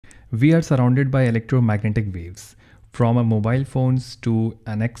We are surrounded by electromagnetic waves, from our mobile phones to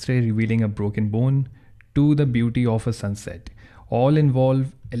an X-ray revealing a broken bone to the beauty of a sunset. All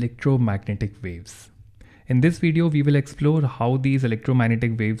involve electromagnetic waves. In this video, we will explore how these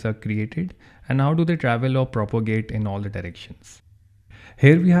electromagnetic waves are created and how do they travel or propagate in all the directions.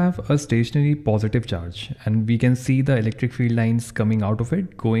 Here we have a stationary positive charge and we can see the electric field lines coming out of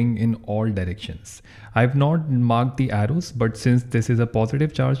it going in all directions. I've not marked the arrows, but since this is a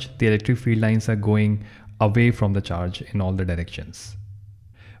positive charge, the electric field lines are going away from the charge in all the directions.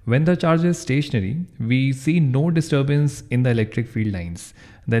 When the charge is stationary, we see no disturbance in the electric field lines.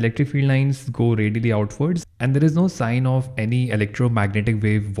 The electric field lines go radially outwards and there is no sign of any electromagnetic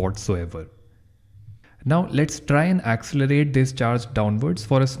wave whatsoever. Now let's try and accelerate this charge downwards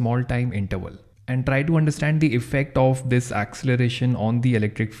for a small time interval and try to understand the effect of this acceleration on the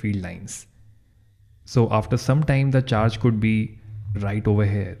electric field lines. So after some time the charge could be right over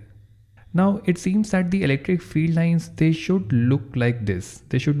here. Now it seems that the electric field lines, they should look like this.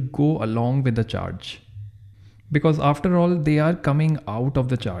 They should go along with the charge. Because after all they are coming out of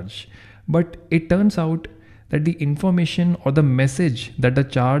the charge. But it turns out that the information or the message that the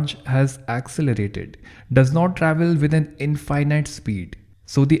charge has accelerated does not travel with an infinite speed.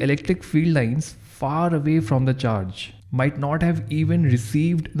 So the electric field lines far away from the charge might not have even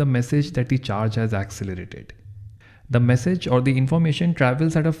received the message that the charge has accelerated. The message or the information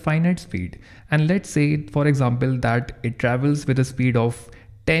travels at a finite speed, and let's say for example that it travels with a speed of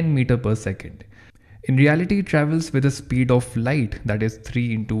 10 meters per second. In reality it travels with a speed of light, that is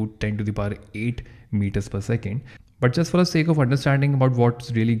 3 into 10 to the power 8 meters per second. But just for the sake of understanding about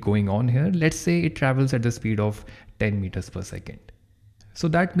what's really going on here, let's say it travels at the speed of 10 meters per second. So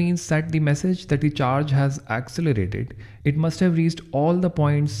that means that the message that the charge has accelerated, it must have reached all the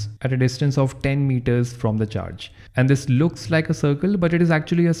points at a distance of 10 meters from the charge. And this looks like a circle, but it is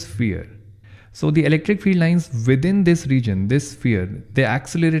actually a sphere. So the electric field lines within this region, this sphere, they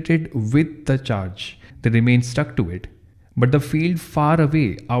accelerated with the charge. They remain stuck to it. But the field far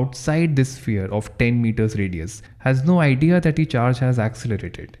away outside this sphere of 10 meters radius has no idea that the charge has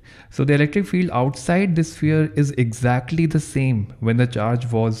accelerated. So the electric field outside this sphere is exactly the same when the charge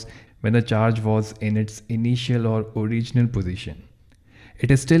was in its initial or original position.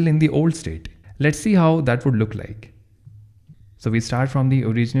 It is still in the old state. Let's see how that would look like. So we start from the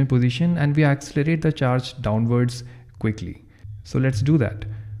original position and we accelerate the charge downwards quickly. So let's do that.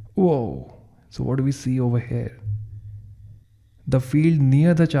 Whoa! So what do we see over here? The field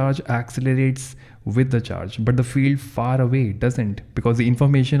near the charge accelerates with the charge, but the field far away doesn't, because the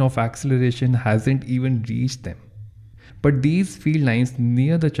information of acceleration hasn't even reached them. But these field lines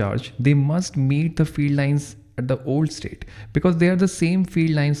near the charge, they must meet the field lines at the old state, because they are the same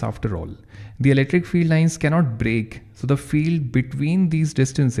field lines after all. The electric field lines cannot break, so the field between these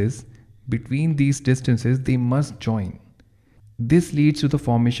distances, they must join. This leads to the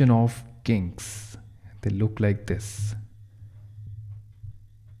formation of kinks. They look like this.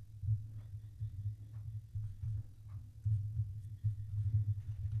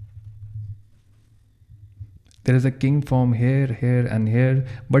 There is a kink formed here, here and here,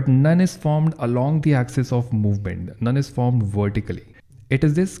 but none is formed along the axis of movement. None is formed vertically. It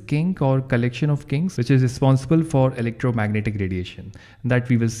is this kink or collection of kinks which is responsible for electromagnetic radiation that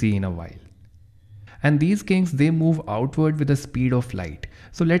we will see in a while. And these kinks, they move outward with the speed of light.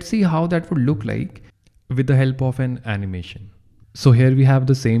 So let's see how that would look like with the help of an animation. So here we have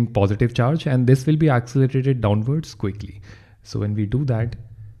the same positive charge and this will be accelerated downwards quickly. So when we do that,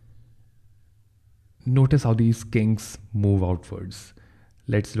 notice how these kinks move outwards.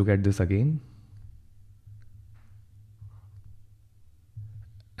 Let's look at this again.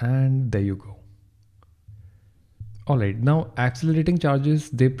 And there you go. Alright, now accelerating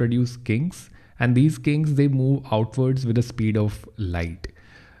charges, they produce kinks, and these kinks, they move outwards with the speed of light.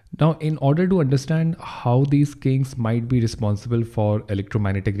 Now, in order to understand how these kinks might be responsible for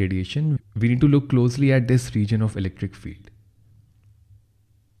electromagnetic radiation, we need to look closely at this region of electric field.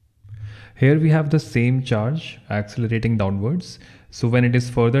 Here we have the same charge accelerating downwards. So when it is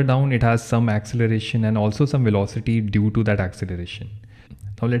further down, it has some acceleration and also some velocity due to that acceleration.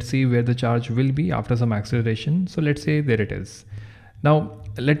 Now let's see where the charge will be after some acceleration. So let's say there it is. Now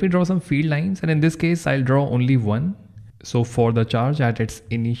let me draw some field lines, and in this case I'll draw only one. So for the charge at its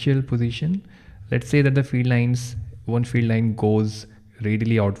initial position, let's say that one field line goes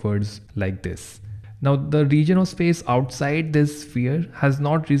radially outwards like this. Now the region of space outside this sphere has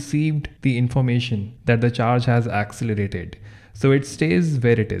not received the information that the charge has accelerated. So it stays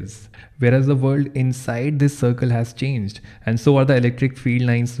where it is. Whereas the world inside this circle has changed, and so are the electric field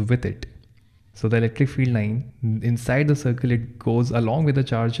lines with it. So the electric field line inside the circle, it goes along with the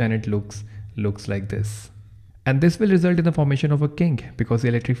charge and it looks like this. And this will result in the formation of a kink because the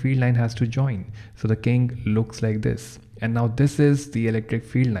electric field line has to join. So the kink looks like this. And now this is the electric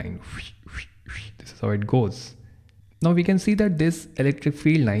field line. This is how it goes. Now we can see that this electric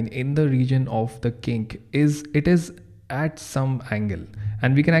field line in the region of the kink is at some angle,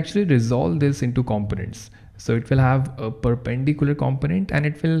 and we can actually resolve this into components. So it will have a perpendicular component and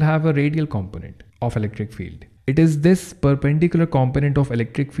it will have a radial component of electric field. It is this perpendicular component of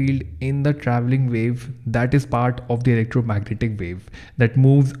electric field in the traveling wave that is part of the electromagnetic wave that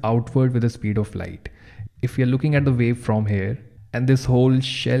moves outward with the speed of light. If we are looking at the wave from here and this whole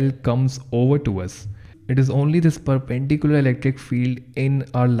shell comes over to us, it is only this perpendicular electric field in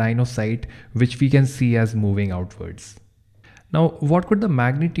our line of sight which we can see as moving outwards. Now, what could the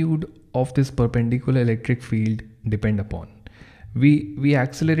magnitude of this perpendicular electric field depend upon? We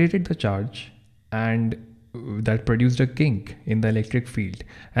accelerated the charge and that produced a kink in the electric field,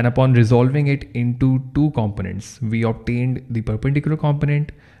 and upon resolving it into two components, we obtained the perpendicular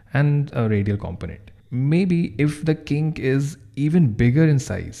component and a radial component. Maybe if the kink is even bigger in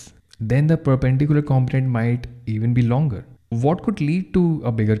size, then the perpendicular component might even be longer. What could lead to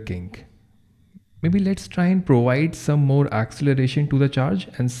a bigger kink? Maybe let's try and provide some more acceleration to the charge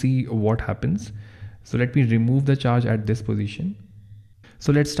and see what happens. So let me remove the charge at this position.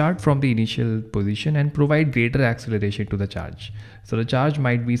 So let's start from the initial position and provide greater acceleration to the charge. So the charge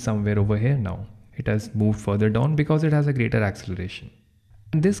might be somewhere over here now. It has moved further down because it has a greater acceleration.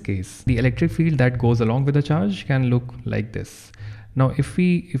 In this case, the electric field that goes along with the charge can look like this. Now if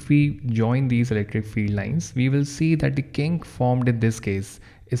we join these electric field lines, we will see that the kink formed in this case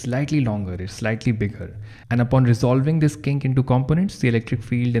is slightly longer, it's slightly bigger. And upon resolving this kink into components, the electric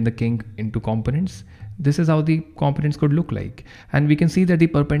field in the kink into components, this is how the components could look like. And we can see that the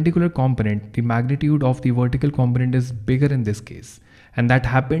perpendicular component, the magnitude of the vertical component is bigger in this case. And that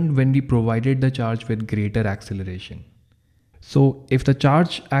happened when we provided the charge with greater acceleration. So if the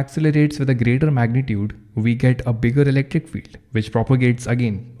charge accelerates with a greater magnitude, we get a bigger electric field, which propagates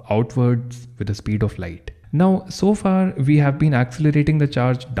again outwards with the speed of light. Now, so far we have been accelerating the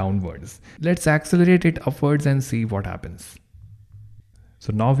charge downwards. Let's accelerate it upwards and see what happens.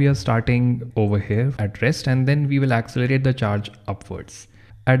 So now we are starting over here at rest, and then we will accelerate the charge upwards.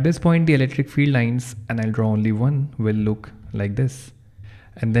 At this point, the electric field lines, and I'll draw only one, will look like this.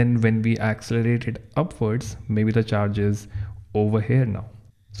 And then when we accelerate it upwards, maybe the charge is over here now.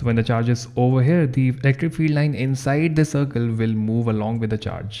 So when the charge is over here, the electric field line inside the circle will move along with the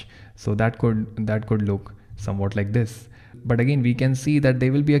charge. So that could look somewhat like this. But again, we can see that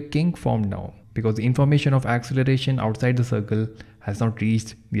there will be a kink formed now because the information of acceleration outside the circle has not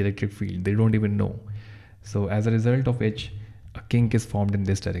reached the electric field. They don't even know. So as a result of which, a kink is formed in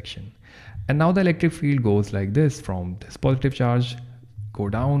this direction. And now the electric field goes like this, from this positive charge, go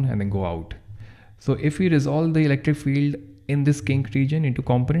down and then go out. So if we resolve the electric field in this kink region into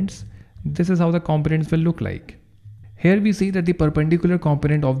components, this is how the components will look like. Here we see that the perpendicular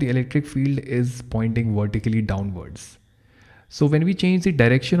component of the electric field is pointing vertically downwards. So when we change the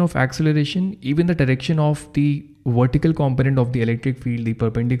direction of acceleration, even the direction of the vertical component of the electric field, the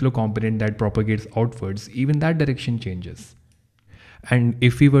perpendicular component that propagates outwards, even that direction changes. And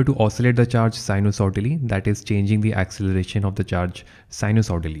if we were to oscillate the charge sinusoidally, that is changing the acceleration of the charge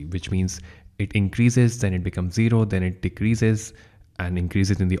sinusoidally, which means it increases, then it becomes zero, then it decreases and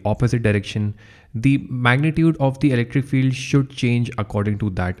increases in the opposite direction, the magnitude of the electric field should change according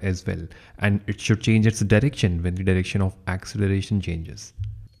to that as well. And it should change its direction when the direction of acceleration changes.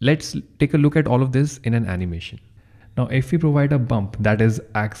 Let's take a look at all of this in an animation. Now, if we provide a bump that is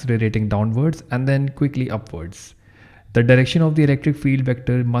accelerating downwards and then quickly upwards, the direction of the electric field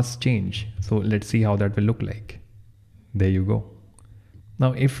vector must change. So let's see how that will look like. There you go.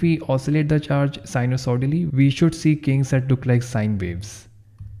 Now, if we oscillate the charge sinusoidally, we should see kinks that look like sine waves.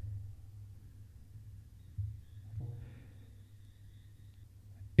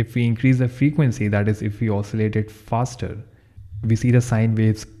 If we increase the frequency, that is, if we oscillate it faster, we see the sine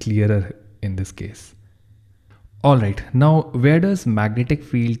waves clearer in this case. Alright, now where does magnetic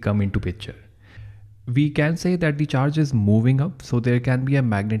field come into picture? We can say that the charge is moving up, so there can be a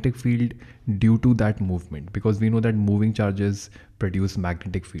magnetic field due to that movement, because we know that moving charges produce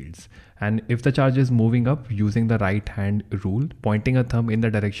magnetic fields. And if the charge is moving up, using the right hand rule, pointing a thumb in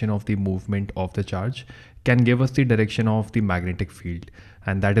the direction of the movement of the charge can give us the direction of the magnetic field,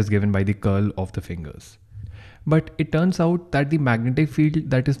 and that is given by the curl of the fingers. But it turns out that the magnetic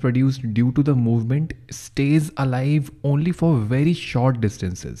field that is produced due to the movement stays alive only for very short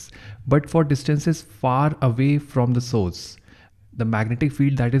distances, but for distances far away from the source. The magnetic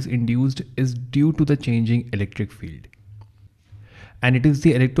field that is induced is due to the changing electric field. And it is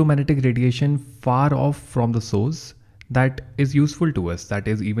the electromagnetic radiation far off from the source that is useful to us, that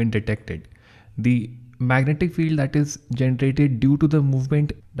is even detected. The magnetic field that is generated due to the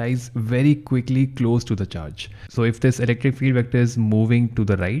movement dies very quickly close to the charge. So if this electric field vector is moving to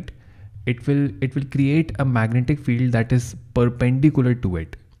the right, it will create a magnetic field that is perpendicular to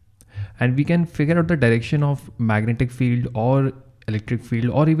it. And we can figure out the direction of magnetic field or electric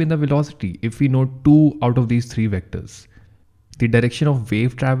field or even the velocity if we know two out of these three vectors. The direction of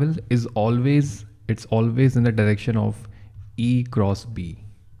wave travel is always in the direction of E cross B.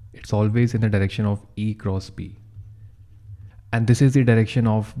 It's always in the direction of E cross B. And this is the direction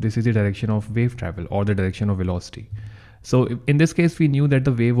of wave travel or the direction of velocity. So in this case, we knew that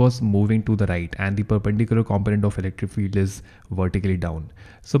the wave was moving to the right and the perpendicular component of electric field is vertically down.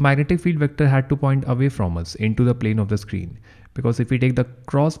 So magnetic field vector had to point away from us into the plane of the screen, because if we take the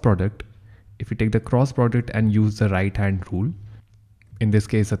cross product and use the right hand rule, in this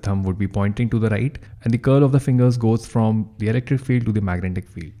case, the thumb would be pointing to the right and the curl of the fingers goes from the electric field to the magnetic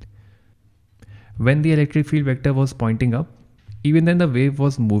field. When the electric field vector was pointing up, even then the wave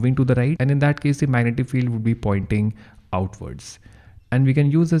was moving to the right, and in that case the magnetic field would be pointing outwards. And we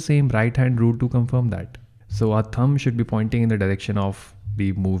can use the same right hand rule to confirm that. So our thumb should be pointing in the direction of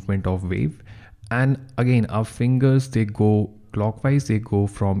the movement of wave, and again our fingers, they go clockwise, they go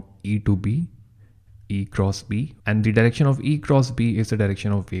from E to B, E cross B, and the direction of E cross B is the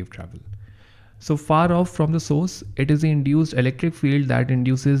direction of wave travel. So far off from the source, it is the induced electric field that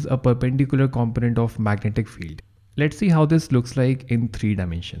induces a perpendicular component of magnetic field. Let's see how this looks like in 3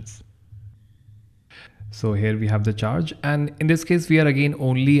 dimensions. So here we have the charge, and in this case we are again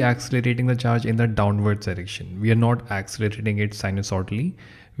only accelerating the charge in the downwards direction. We are not accelerating it sinusoidally.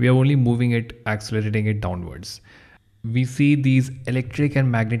 We are only accelerating it downwards. We see these electric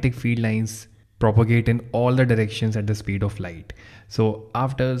and magnetic field lines propagate in all the directions at the speed of light. So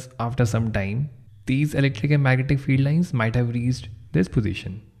after some time, these electric and magnetic field lines might have reached this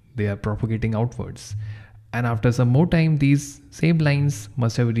position. They are propagating outwards. And after some more time, these same lines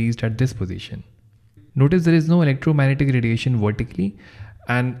must have reached at this position. Notice there is no electromagnetic radiation vertically,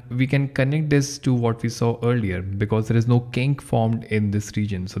 and we can connect this to what we saw earlier because there is no kink formed in this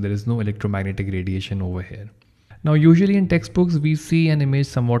region. So there is no electromagnetic radiation over here. Now usually in textbooks we see an image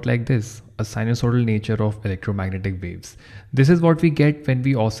somewhat like this, a sinusoidal nature of electromagnetic waves. This is what we get when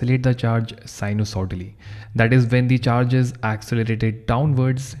we oscillate the charge sinusoidally. That is, when the charge is accelerated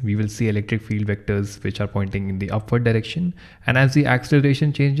downwards, we will see electric field vectors which are pointing in the upward direction, and as the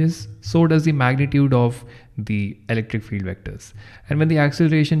acceleration changes, so does the magnitude of the electric field vectors. And when the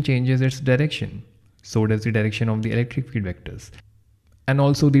acceleration changes its direction, so does the direction of the electric field vectors. And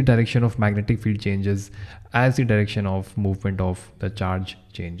also the direction of magnetic field changes as the direction of movement of the charge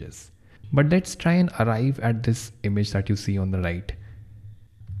changes. But let's try and arrive at this image that you see on the right.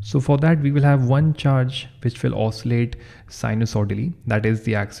 So for that we will have one charge which will oscillate sinusoidally. That is,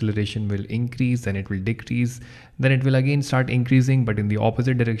 the acceleration will increase, then it will decrease, then it will again start increasing but in the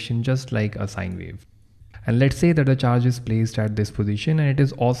opposite direction, just like a sine wave. And let's say that the charge is placed at this position and it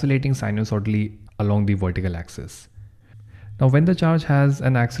is oscillating sinusoidally along the vertical axis. Now when the charge has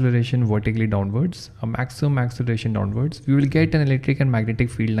an acceleration vertically downwards, a maximum acceleration downwards, we will get an electric and magnetic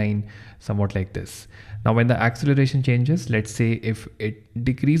field line somewhat like this. Now when the acceleration changes, let's say if it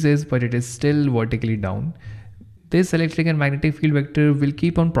decreases but it is still vertically down, this electric and magnetic field vector will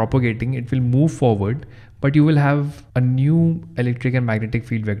keep on propagating, it will move forward, but you will have a new electric and magnetic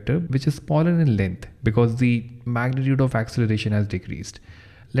field vector which is smaller in length because the magnitude of acceleration has decreased.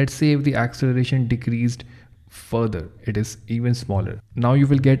 Let's say if the acceleration decreased further, it is even smaller. Now you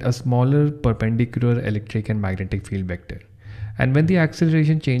will get a smaller perpendicular electric and magnetic field vector. And when the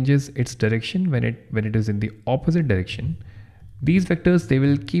acceleration changes its direction, when it is in the opposite direction, these vectors, they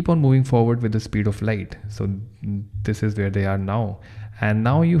will keep on moving forward with the speed of light. So this is where they are now. And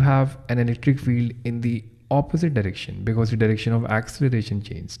now you have an electric field in the opposite direction because the direction of acceleration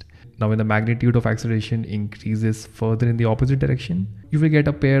changed. Now when the magnitude of acceleration increases further in the opposite direction, you will get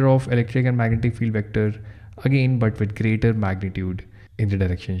a pair of electric and magnetic field vector again, but with greater magnitude in the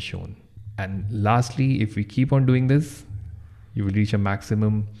direction shown. And lastly, if we keep on doing this, you will reach a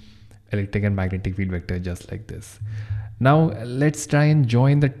maximum electric and magnetic field vector just like this. Now let's try and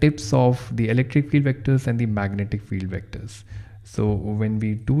join the tips of the electric field vectors and the magnetic field vectors. So when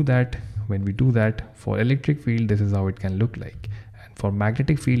we do that for electric field, this is how it can look like, and for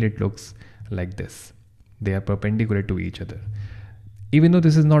magnetic field it looks like this. They are perpendicular to each other. Even though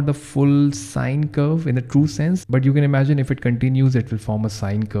this is not the full sine curve in the true sense, but you can imagine if it continues, it will form a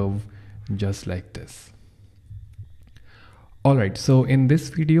sine curve just like this. Alright, so in this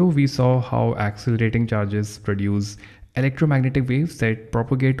video we saw how accelerating charges produce electromagnetic waves that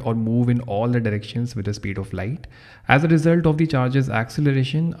propagate or move in all the directions with the speed of light. As a result of the charge's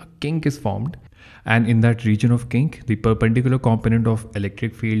acceleration, a kink is formed, and in that region of kink, the perpendicular component of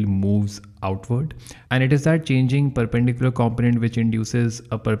electric field moves outward, and it is that changing perpendicular component which induces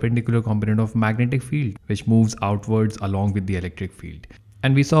a perpendicular component of magnetic field which moves outwards along with the electric field.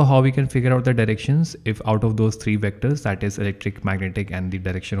 And we saw how we can figure out the directions if out of those three vectors, that is electric, magnetic and the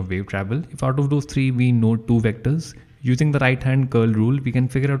direction of wave travel, if out of those three we know two vectors, using the right hand curl rule we can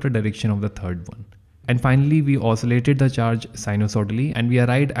figure out the direction of the third one. And finally we oscillated the charge sinusoidally and we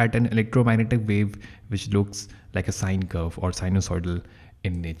arrived at an electromagnetic wave which looks like a sine curve or sinusoidal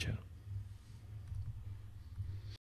in nature.